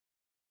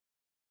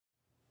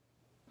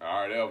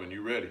All right, Alvin,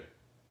 you ready?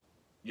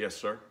 Yes,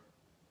 sir.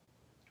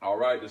 All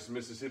right, this is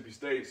Mississippi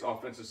State's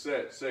offensive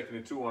set, 2nd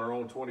and 2 on our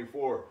own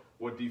 24.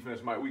 What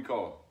defense might we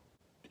call?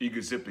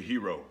 Eager zip a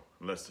hero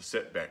unless the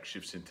setback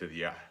shifts into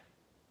the eye.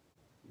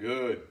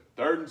 Good.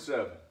 3rd and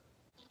 7.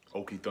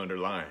 Okie Thunder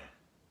Lion.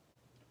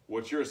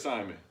 What's your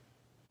assignment?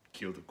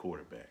 Kill the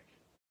quarterback.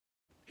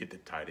 Hit the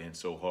tight end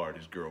so hard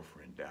his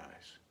girlfriend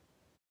dies.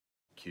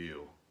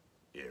 Kill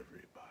everybody.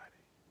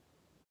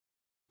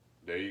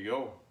 There you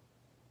go.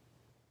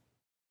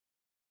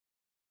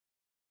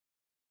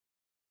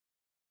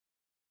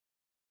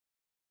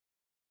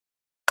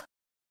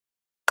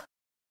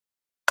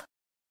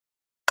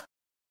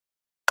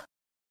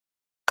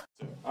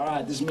 All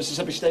right, this is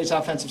Mississippi State's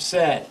offensive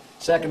set.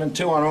 2nd and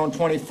 2 on our own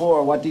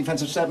 24. What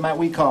defensive set might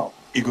we call?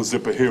 Eagle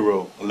zip a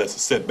hero unless the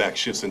setback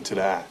shifts into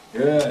the eye.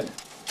 Good.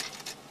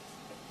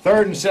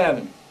 3rd and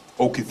 7.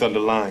 Okie Thunder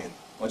Lion.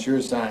 What's your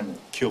assignment?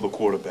 Kill the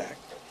quarterback.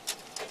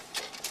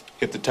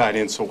 Hit the tight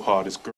end so hard his girl